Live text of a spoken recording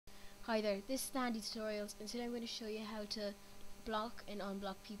Hi there, this is TheHandyTutorials, and today I'm going to show you how to block and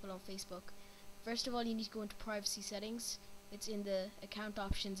unblock people on Facebook. First of all, you need to go into privacy settings. It's in the account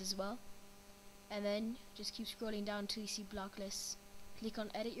options as well. And then just keep scrolling down until you see block lists. Click on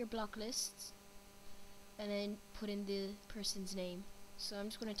edit your block lists and then put in the person's name. So I'm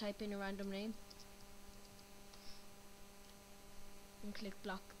just going to type in a random name and click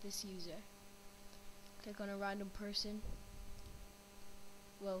block this user. Click on a random person.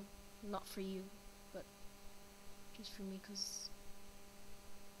 Well, not for you, but just for me, cause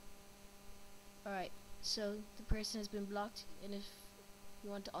alright, so the person has been blocked, and if you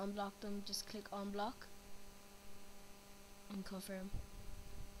want to unblock them, just click unblock and confirm.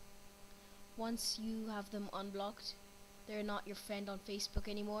 Once you have them unblocked, they're not your friend on Facebook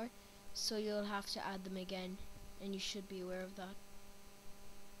anymore, so you'll have to add them again, and you should be aware of that.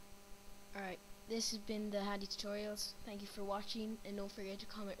 Alright, this has been the TheHandyTutorials. Thank you for watching, and don't forget to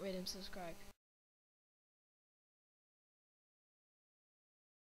comment, rate, and subscribe.